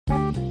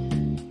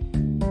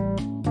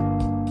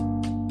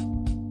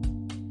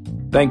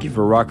Thank you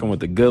for rocking with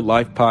the Good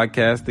Life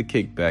Podcast, The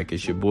Kickback.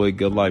 It's your boy,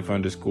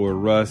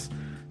 GoodLife_Russ.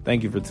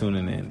 Thank you for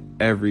tuning in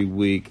every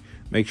week.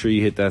 Make sure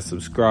you hit that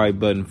subscribe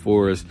button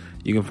for us.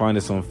 You can find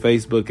us on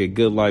Facebook at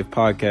Good Life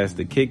Podcast,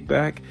 The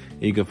Kickback.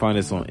 And you can find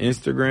us on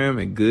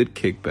Instagram at Good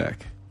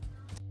Kickback.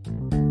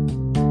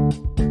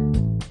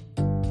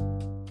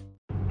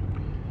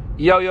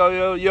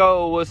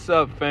 Yo, what's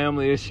up,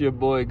 family? It's your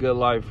boy, Good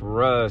Life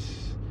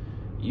Russ.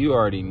 You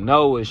already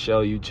know what show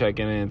you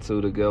checking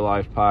into, the Good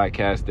Life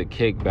Podcast, The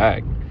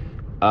Kickback.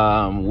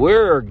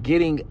 We're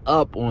getting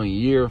up on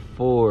year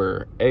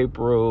 4,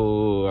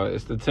 April.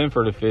 It's the 10th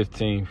or the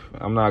 15th.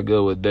 I'm not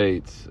good with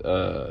dates.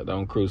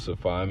 Don't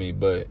crucify me,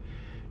 but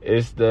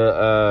it's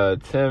the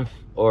 10th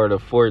or the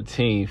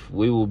 14th.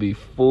 We will be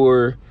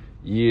 4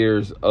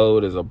 years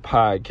old as a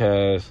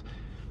podcast.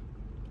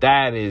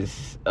 That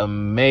is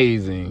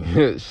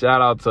amazing.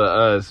 Shout out to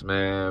us,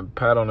 man.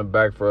 Pat on the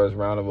back for us.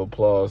 Round of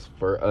applause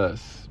for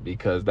us,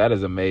 because that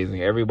is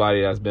amazing.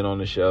 Everybody that's been on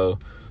the show,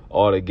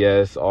 all the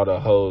guests, all the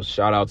hosts,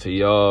 shout out to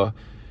y'all.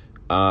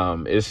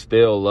 It's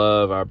still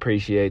love. I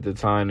appreciate the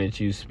time that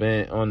you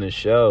spent on the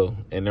show.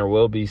 And there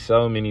will be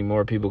so many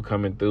more people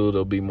coming through.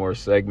 There'll be more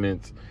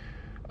segments.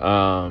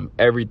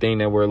 Everything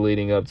that we're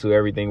leading up to,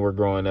 everything we're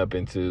growing up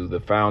into, the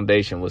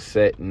foundation was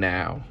set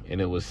now, and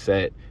it was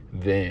set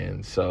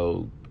then.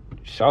 So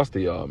shouts to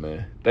y'all,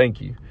 man.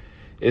 Thank you.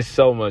 It's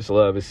so much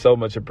love. It's so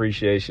much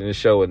appreciation. This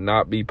show would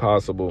not be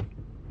possible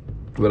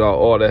without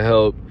all the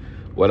help,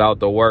 without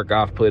the work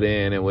I've put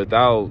in, and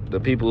without the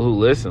people who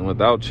listen,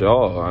 without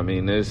y'all. I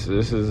mean, this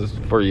is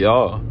for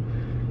y'all.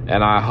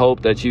 And I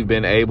hope that you've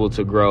been able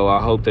to grow.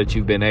 I hope that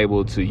you've been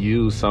able to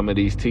use some of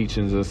these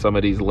teachings and some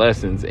of these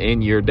lessons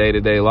in your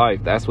day-to-day life.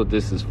 That's what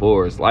this is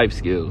for. It's life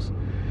skills.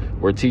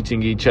 We're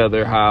teaching each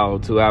other how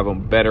to have a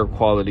better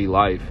quality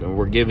life, and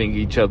we're giving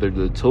each other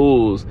the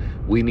tools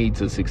we need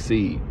to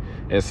succeed.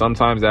 And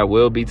sometimes that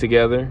will be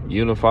together,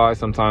 unified.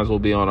 Sometimes we'll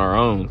be on our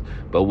own,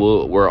 but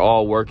we're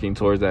all working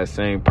towards that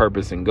same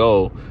purpose and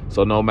goal.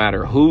 So no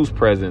matter who's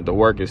present, the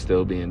work is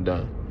still being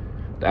done.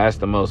 That's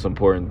the most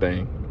important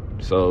thing.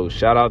 So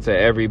shout out to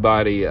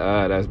everybody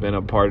that's been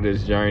a part of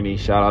this journey.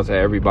 Shout out to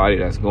everybody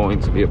that's going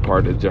to be a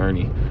part of the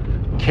journey.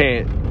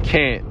 Can't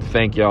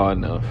thank y'all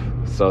enough.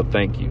 So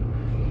thank you.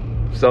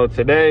 So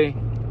today,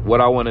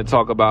 what I want to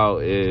talk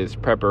about is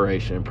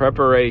preparation.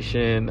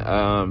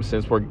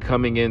 Since we're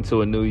coming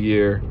into a new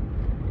year,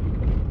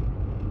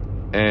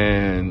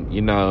 and,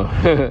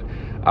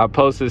 I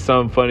posted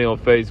something funny on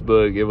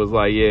Facebook. It was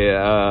like,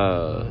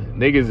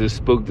 niggas is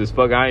spooked as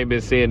fuck. I ain't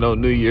been seeing no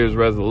New Year's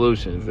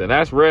resolutions. And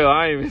that's real.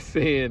 I ain't been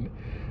seeing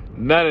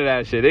none of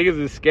that shit. Niggas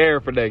is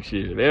scared for next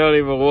year. They don't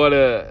even want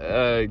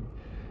to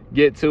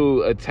get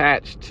too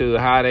attached to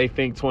how they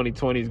think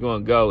 2020 is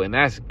going to go. And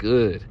that's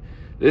good.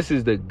 This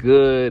is the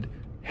good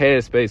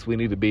headspace we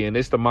need to be in.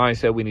 It's the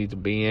mindset we need to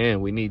be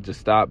in. We need to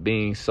stop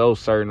being so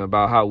certain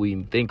about how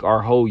we think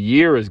our whole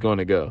year is going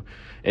to go,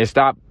 and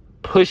stop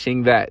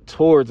pushing that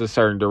towards a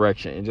certain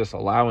direction and just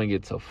allowing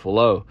it to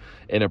flow,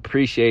 and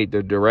appreciate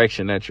the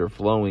direction that you're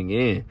flowing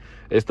in.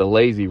 It's the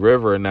lazy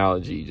river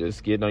analogy.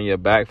 Just getting on your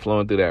back,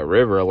 flowing through that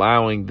river,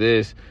 allowing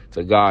this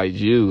to guide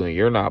you, and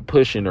you're not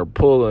pushing or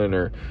pulling,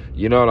 or,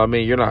 you know what I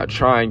mean? You're not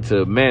trying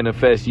to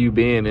manifest you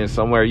being in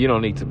somewhere you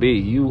don't need to be.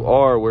 You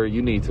are where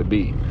you need to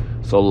be.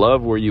 So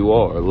love where you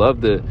are. Love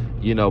the,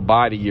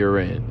 body you're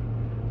in.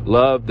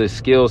 Love the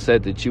skill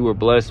set that you were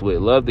blessed with.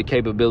 Love the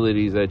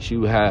capabilities that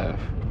you have,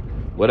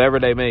 whatever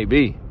they may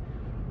be.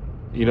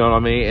 You know what I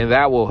mean? And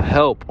that will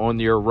help on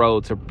your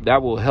road to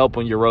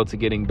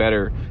getting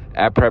better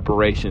at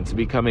preparation, to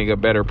becoming a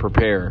better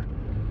preparer.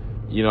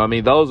 You know what I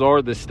mean? Those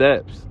are the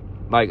steps.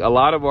 Like, a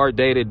lot of our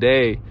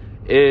day-to-day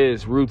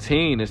is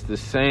routine. It's the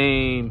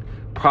same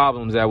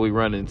problems that we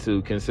run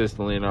into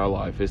consistently in our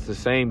life. It's the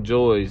same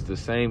joys, the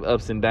same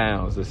ups and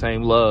downs, the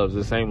same loves,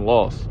 the same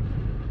loss.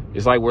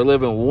 It's like we're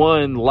living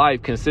one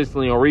life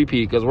consistently on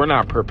repeat because we're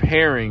not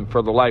preparing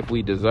for the life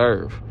we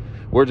deserve.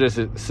 We're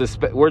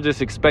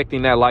just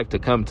expecting that life to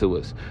come to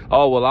us.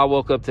 Oh, well, I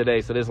woke up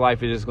today, so this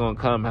life is just going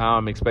to come how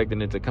I'm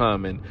expecting it to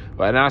come. And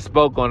I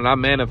spoke on it, I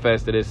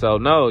manifested it. So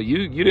no,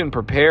 you didn't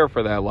prepare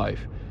for that life.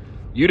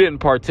 You didn't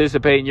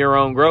participate in your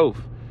own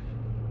growth.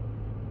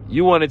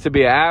 You wanted to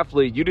be an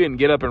athlete. You didn't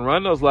get up and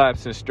run those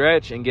laps and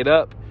stretch and get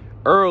up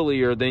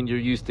earlier than you're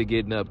used to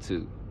getting up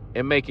to,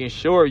 and making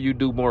sure you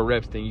do more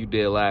reps than you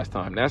did last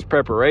time. That's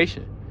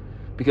preparation.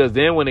 Because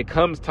then when it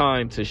comes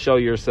time to show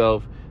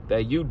yourself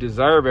that you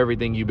deserve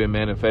everything you've been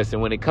manifesting,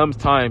 when it comes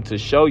time to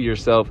show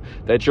yourself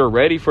that you're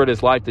ready for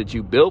this life that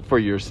you built for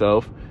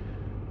yourself,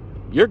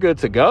 you're good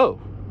to go.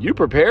 You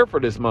prepare for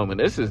this moment.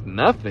 This is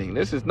nothing.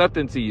 This is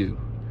nothing to you.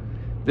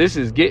 This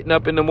is getting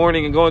up in the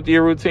morning and going through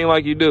your routine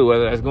like you do,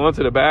 whether that's going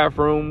to the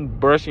bathroom,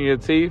 brushing your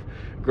teeth,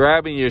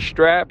 grabbing your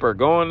strap, or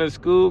going to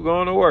school,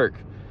 going to work.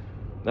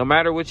 No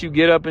matter what you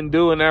get up and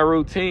do in that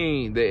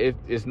routine,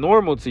 it's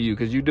normal to you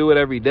because you do it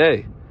every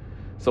day.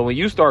 So when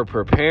you start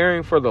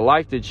preparing for the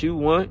life that you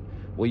want,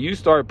 when you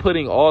start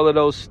putting all of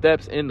those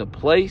steps into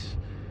place,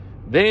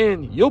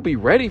 then you'll be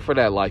ready for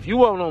that life. You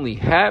won't only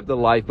have the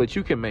life, but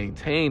you can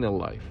maintain a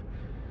life.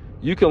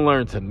 You can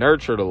learn to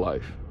nurture the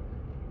life.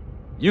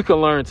 You can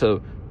learn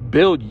to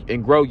build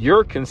and grow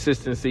your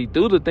consistency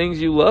through the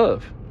things you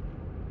love.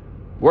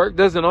 Work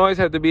doesn't always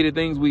have to be the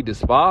things we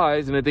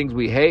despise and the things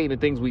we hate and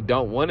the things we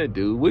don't want to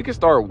do. We can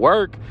start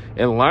work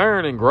and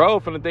learn and grow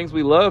from the things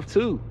we love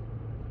too.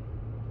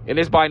 And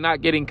it's by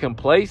not getting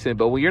complacent.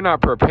 But when you're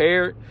not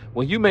prepared,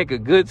 when you make a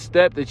good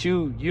step that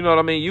you know what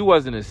I mean, you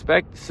wasn't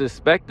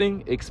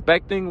expecting,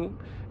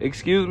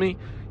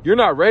 you're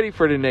not ready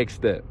for the next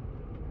step.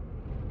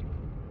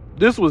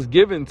 This was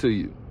given to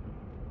you.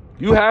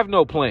 You have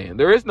no plan.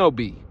 There is no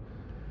B.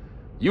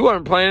 You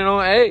weren't planning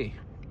on A.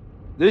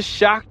 This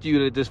shocked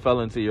you that this fell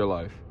into your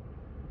life.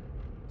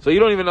 So you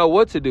don't even know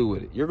what to do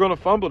with it. You're going to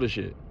fumble the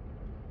shit.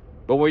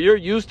 But when you're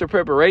used to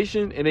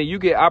preparation and then you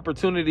get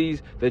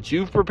opportunities that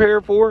you've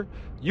prepared for,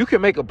 you can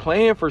make a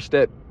plan for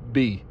step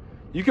B.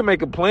 You can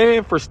make a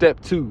plan for step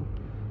 2.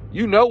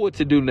 You know what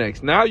to do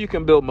next. Now you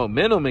can build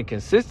momentum and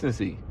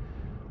consistency.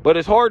 But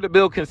it's hard to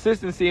build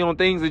consistency on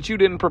things that you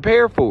didn't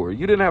prepare for.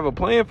 You didn't have a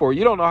plan for.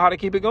 You don't know how to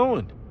keep it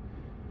going.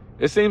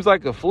 It seems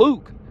like a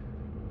fluke.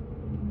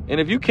 And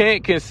if you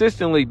can't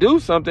consistently do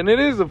something, it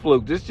is a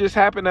fluke. This just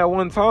happened at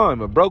one time.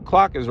 A broke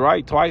clock is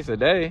right twice a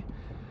day.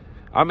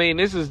 I mean,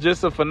 this is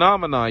just a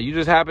phenomenon. You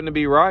just happen to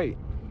be right.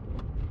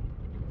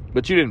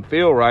 But you didn't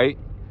feel right.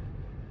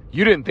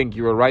 You didn't think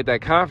you were right.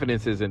 That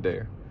confidence isn't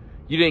there.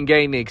 You didn't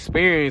gain the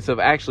experience of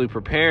actually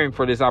preparing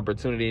for this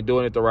opportunity and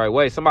doing it the right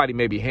way. Somebody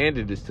maybe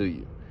handed this to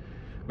you.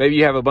 Maybe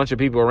you have a bunch of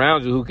people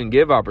around you who can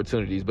give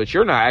opportunities, but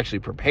you're not actually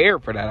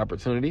prepared for that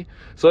opportunity.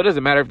 So it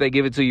doesn't matter if they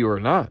give it to you or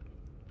not.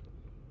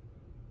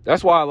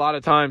 That's why a lot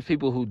of times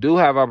people who do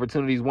have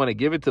opportunities want to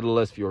give it to the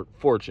less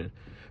fortunate,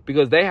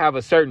 because they have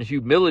a certain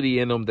humility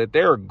in them that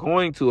they're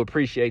going to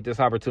appreciate this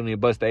opportunity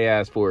and bust their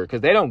ass for it, because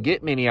they don't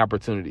get many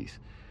opportunities.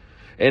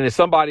 And as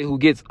somebody who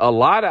gets a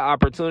lot of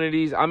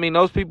opportunities, I mean,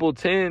 those people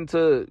tend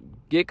to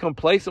get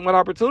complacent with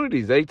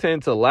opportunities. They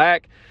tend to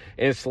lack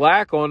and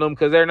slack on them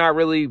because they're not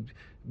really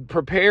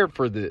prepared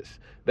for this.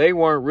 They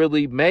weren't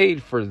really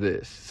made for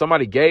this.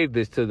 Somebody gave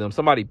this to them.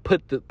 Somebody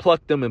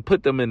plucked them and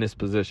put them in this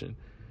position.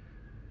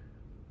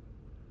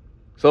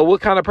 So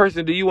what kind of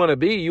person do you want to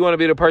be? You want to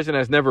be the person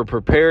that's never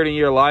prepared in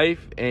your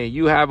life, and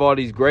you have all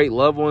these great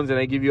loved ones and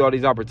they give you all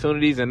these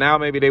opportunities, and now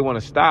maybe they want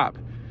to stop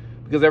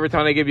because every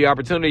time they give you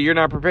opportunity, you're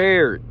not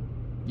prepared.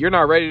 You're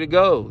not ready to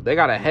go. They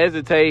got to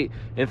hesitate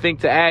and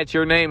think to add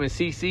your name and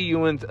CC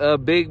you in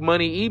big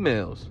money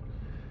emails.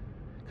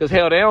 Because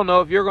hell, they don't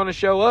know if you're going to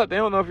show up. They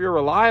don't know if you're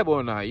reliable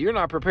or not. You're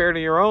not prepared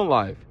in your own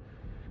life.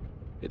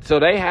 So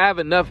they have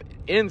enough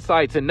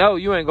insight to know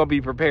you ain't going to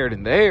be prepared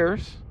in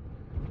theirs.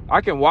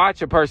 I can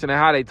watch a person and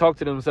how they talk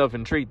to themselves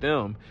and treat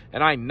them.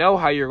 And I know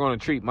how you're going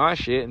to treat my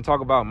shit and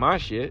talk about my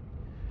shit.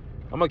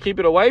 I'm going to keep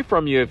it away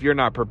from you if you're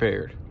not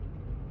prepared.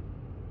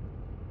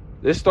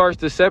 This starts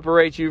to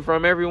separate you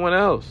from everyone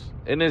else.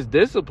 And it's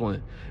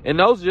discipline. And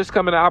those just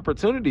come into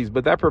opportunities.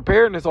 But that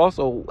preparedness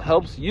also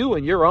helps you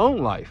in your own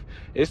life.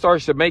 It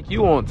starts to make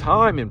you on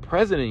time and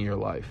present in your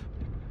life.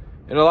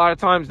 And a lot of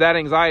times that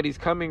anxiety is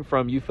coming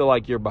from you feel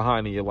like you're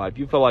behind in your life.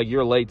 You feel like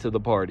you're late to the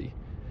party.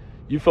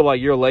 You feel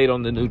like you're late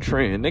on the new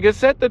trend. Nigga,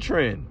 set the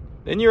trend.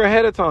 Then you're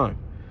ahead of time.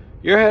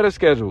 You're ahead of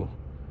schedule.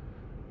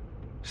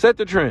 Set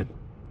the trend.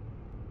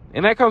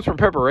 And that comes from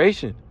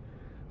preparation.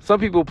 Some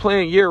people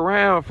plan year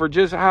round for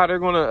just how they're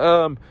going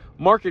to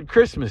market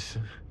Christmas.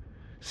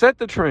 Set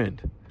the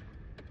trend.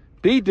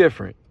 Be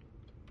different.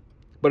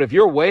 But if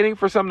you're waiting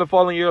for something to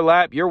fall in your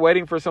lap, you're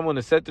waiting for someone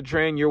to set the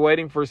trend, you're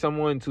waiting for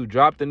someone to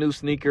drop the new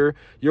sneaker,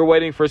 you're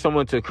waiting for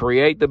someone to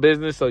create the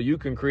business so you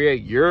can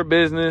create your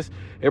business,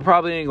 it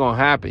probably ain't going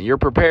to happen. You're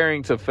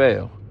preparing to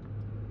fail.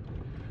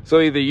 So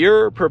either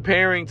you're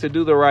preparing to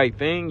do the right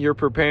thing, you're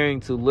preparing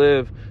to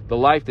live the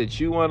life that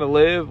you want to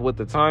live with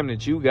the time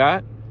that you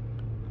got,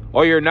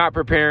 or you're not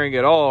preparing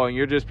at all and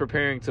you're just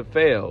preparing to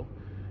fail.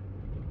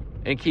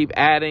 And keep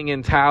adding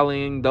and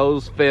tallying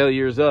those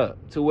failures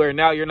up to where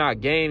now you're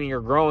not gaining or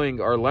growing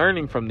or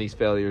learning from these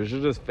failures. You're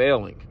just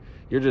failing.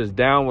 You're just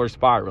downward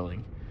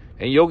spiraling.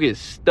 And you'll get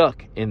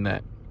stuck in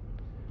that.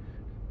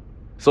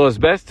 So it's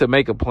best to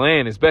make a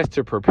plan. It's best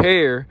to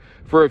prepare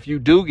for if you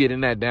do get in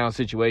that down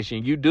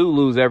situation, you do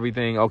lose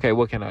everything. Okay,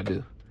 what can I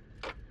do?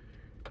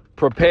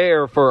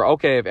 Prepare for,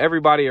 okay, if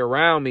everybody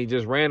around me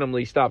just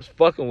randomly stops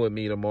fucking with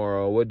me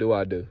tomorrow, what do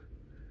I do?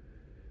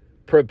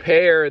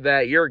 Prepare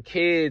that your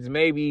kids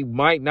maybe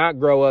might not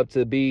grow up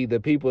to be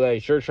the people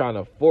that you're trying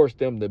to force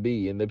them to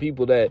be and the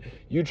people that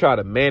you try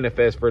to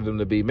manifest for them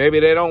to be. Maybe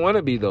they don't want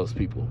to be those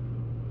people.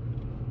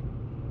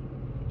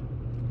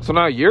 So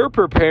now you're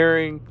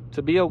preparing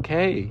to be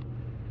okay.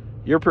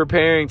 You're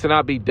preparing to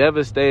not be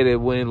devastated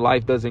when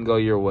life doesn't go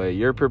your way.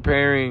 You're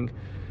preparing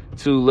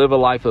to live a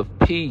life of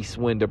peace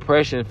when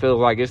depression feels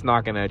like it's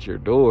knocking at your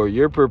door.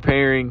 You're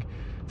preparing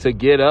to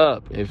get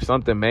up if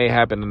something may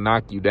happen to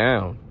knock you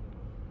down.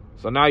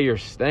 So now you're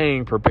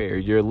staying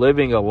prepared. You're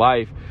living a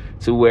life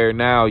to where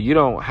now you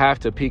don't have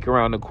to peek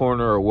around the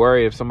corner or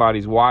worry if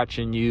somebody's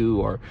watching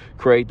you or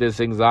create this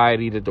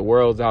anxiety that the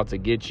world's out to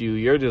get you.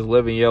 You're just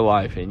living your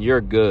life and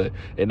you're good.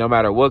 And no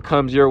matter what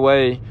comes your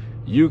way,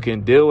 you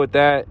can deal with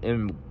that,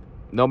 and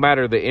no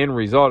matter the end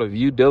result of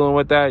you dealing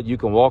with that, you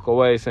can walk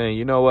away saying,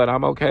 you know what,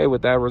 I'm okay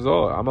with that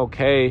result. I'm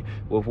okay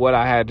with what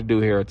I had to do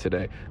here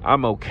today.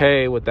 I'm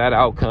okay with that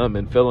outcome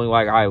and feeling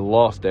like I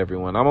lost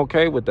everyone. I'm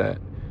okay with that.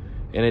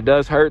 And it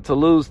does hurt to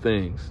lose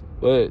things,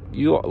 but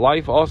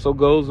life also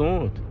goes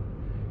on.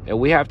 And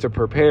we have to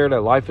prepare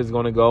that life is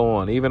going to go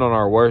on, even on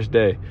our worst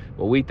day.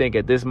 When we think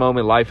at this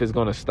moment life is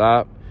going to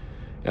stop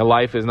and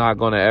life is not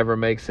going to ever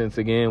make sense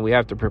again, we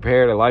have to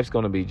prepare that life's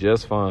going to be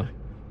just fine.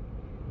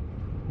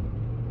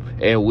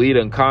 And we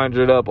done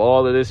conjured up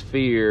all of this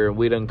fear.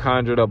 We done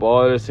conjured up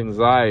all of this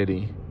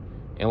anxiety.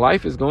 And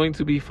life is going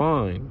to be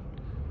fine.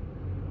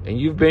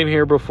 And you've been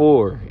here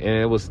before.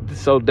 And it was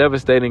so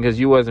devastating because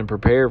you wasn't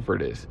prepared for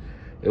this.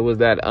 It was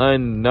that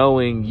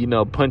unknowing,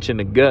 punch in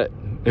the gut.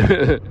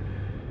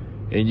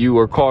 And you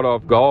were caught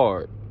off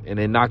guard. And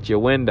it knocked your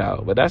wind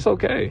out. But that's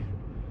okay.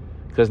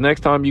 Because next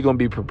time you're going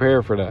to be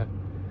prepared for that.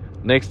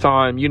 Next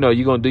time, you're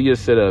going to do your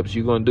sit-ups.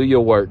 You're going to do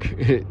your work.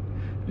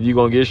 You're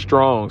going to get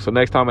strong. So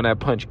next time when that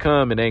punch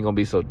come, it ain't going to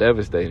be so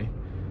devastating.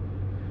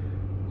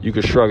 You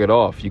can shrug it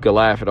off. You can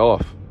laugh it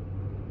off.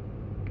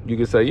 You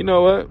can say, you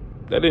know what?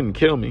 That didn't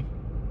kill me.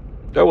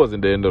 That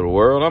wasn't the end of the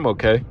world. I'm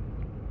okay.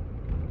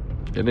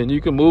 And then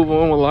you can move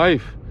on with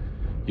life.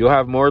 You'll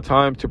have more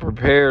time to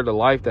prepare the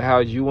life to how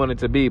you want it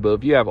to be. But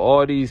if you have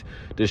all these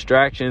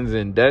distractions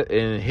and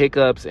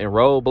hiccups and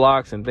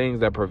roadblocks and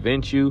things that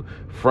prevent you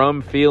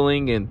from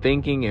feeling and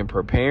thinking and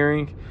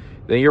preparing,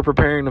 then you're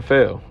preparing to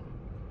fail.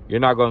 You're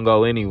not going to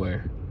go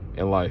anywhere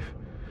in life,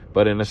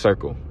 but in a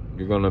circle.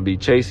 You're going to be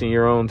chasing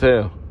your own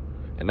tail.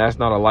 And that's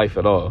not a life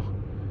at all.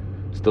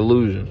 It's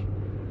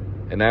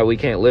delusion. And that we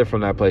can't live from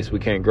that place. We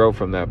can't grow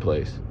from that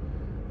place.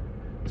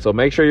 So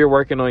make sure you're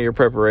working on your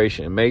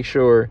preparation. Make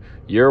sure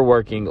you're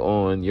working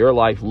on your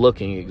life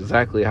looking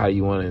exactly how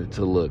you want it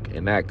to look.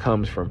 And that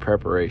comes from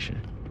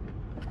preparation.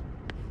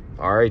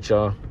 All right,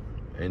 y'all.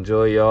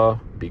 Enjoy, y'all.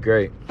 Be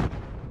great.